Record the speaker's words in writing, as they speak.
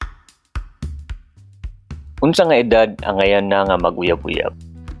Unsa nga edad angayan na nga mag-uyab-uyab?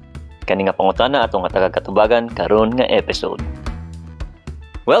 Kani nga pangutana atong nga taga-katubagan karon nga episode.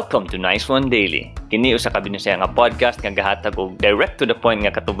 Welcome to Nice One Daily. Kini usa ka binisaya nga podcast nga gahatag og direct to the point nga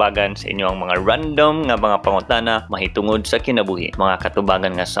katubagan sa inyo ang mga random nga mga pangutana mahitungod sa kinabuhi. Mga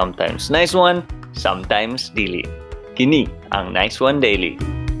katubagan nga sometimes nice one, sometimes dili. Kini ang Nice One Daily.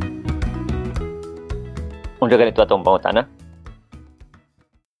 Unsa ganito atong pangutana?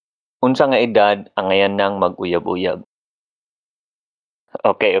 Unsa nga edad angayan nang mag-uyab-uyab?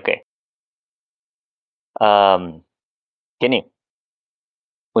 Okay. Kini.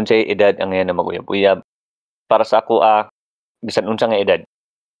 Unsay edad angayan nang mag-uyab-uyab? Para sa ako bisan unsa nga edad.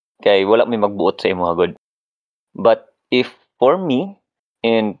 Kay wala may magbuot sa imo hagod. But if for me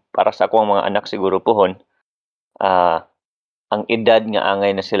and para sa ako ang mga anak siguro pohon, ang edad nga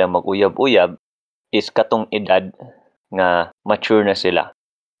angay na sila mag-uyab-uyab is katong edad nga mature na sila.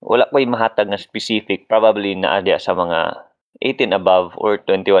 Wala ko'y mahatag na specific, probably naa diya sa mga 18 above or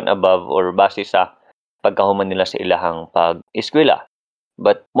 21 above or base sa pagkahuman nila sa ilahang pag-eskwela.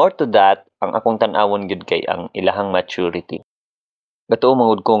 But more to that, ang akong tan-awon gid kay ang ilahang maturity. Gatuo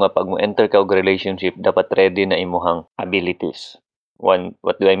mangud ko nga pag mo enter ka og relationship, dapat ready na imuhang abilities.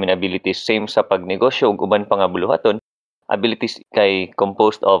 What do I mean abilities? Same sa pagnegosyo ug uban pa nga buluhaton, abilities kay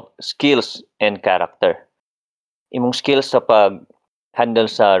composed of skills and character. Imong skills sa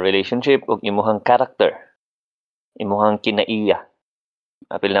handle sa relationship ug imuhang character, imuhang kinaiya,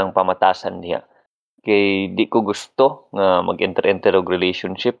 apil lang pamatasan diha. Kay di ko gusto nga mag-enter og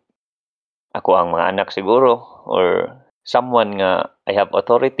relationship. Ako ang mga anak siguro or someone nga I have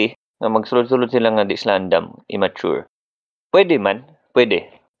authority nga magsulod-sulod sila nga di sila andam, immature. Pwede.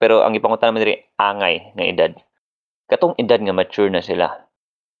 Pero ang ipangutana man diri angay nga edad. Katong edad nga mature na sila.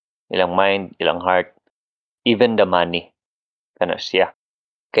 Ilang mind, ilang heart, even the money. Kana siya.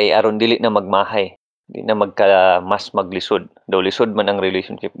 Kay aron dili na magmahay, di na mas maglisod. Daw lisod man ang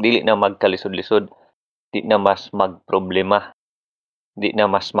relationship, dili na magkalisod-lisod, di na mas magproblema, di na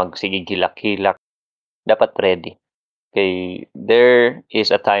mas magsige hilak-hilak. Dapat ready. Kay there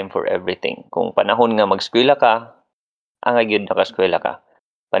is a time for everything. Kung panahon nga mag-eskwela ka, angay gyud naka-eskwela ka.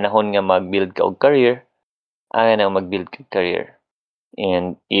 Panahon nga mag-build ka og career, angay na mag-build ka career.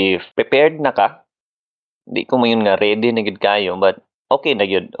 And if prepared na ka, di ko mayon nga ready na gid kayo, but okay na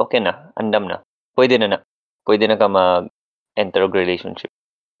yun. Okay na. Andam na. Pwede na. Pwede na ka mag-enter og relationship.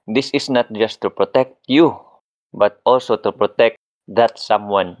 This is not just to protect you, but also to protect that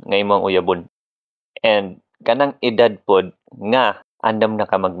someone nga imong uyabon. And kanang edad pod nga andam na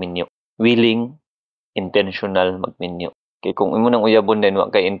ka magminyo. Willing, intentional magminyo. Kay kung imo nang uyabon din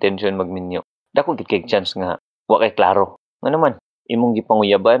wa kay intention magminyo, dako gid kay chance nga wa kay klaro. Nga naman, imong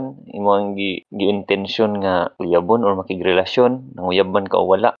gipanguyaban, imong gi-intention nga uyabon or makigrelasyon, nang uyaban ka o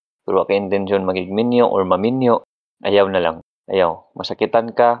wala, pero kay intention magigminyo or maminyo, ayaw na lang. Ayaw,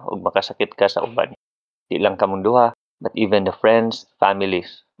 masakitan ka o makasakit ka sa uban. Di lang kamong duha, but even the friends,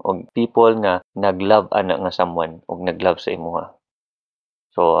 families, o people nga nag-love ana nga someone o nag-love sa imuha.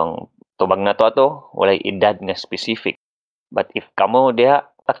 So ang tubag na to ato, walay edad nga specific. But if kamo diha,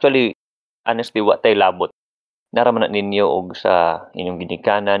 actually honestly wa tay labot. Naraman na ninyo og sa inyong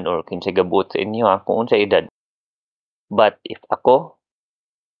ginikanan or kinsay gabot sa inyo kung unsay edad. But if ako,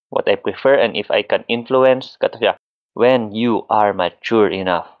 what I prefer and if I can influence, kato siya, when you are mature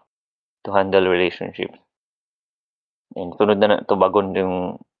enough to handle relationships. And sunod na tubagon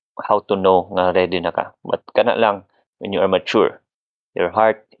yung how to know nga ready na ka. But kana lang, when you are mature, your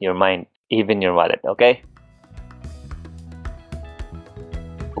heart, your mind, even your wallet, okay?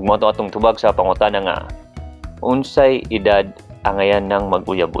 Ug mo atong tubag sa pangutana nga, unsay edad angayan nang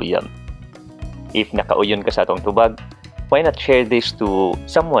mag-uyab-uyab? If nakauyon ka sa atong tubag, why not share this to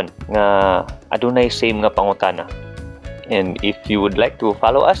someone nga adunay same nga pangutana? And if you would like to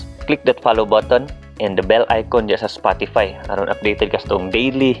follow us, click that follow button and the bell icon dyan sa Spotify aron updated ka sa itong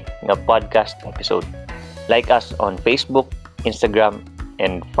daily nga podcast episode. Like us on Facebook, Instagram,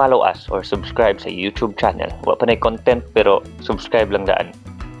 and follow us or subscribe sa YouTube channel. Wa pa na content pero subscribe lang daan.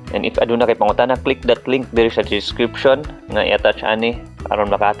 And if aduna kay pangutana, click that link there sa description nga i-attach ani aron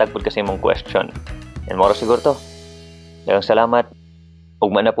makahatag pud kasi mong question. And moro siguro to. Daghang salamat.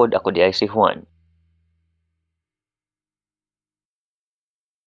 Ug manapod ako di ay si Juan.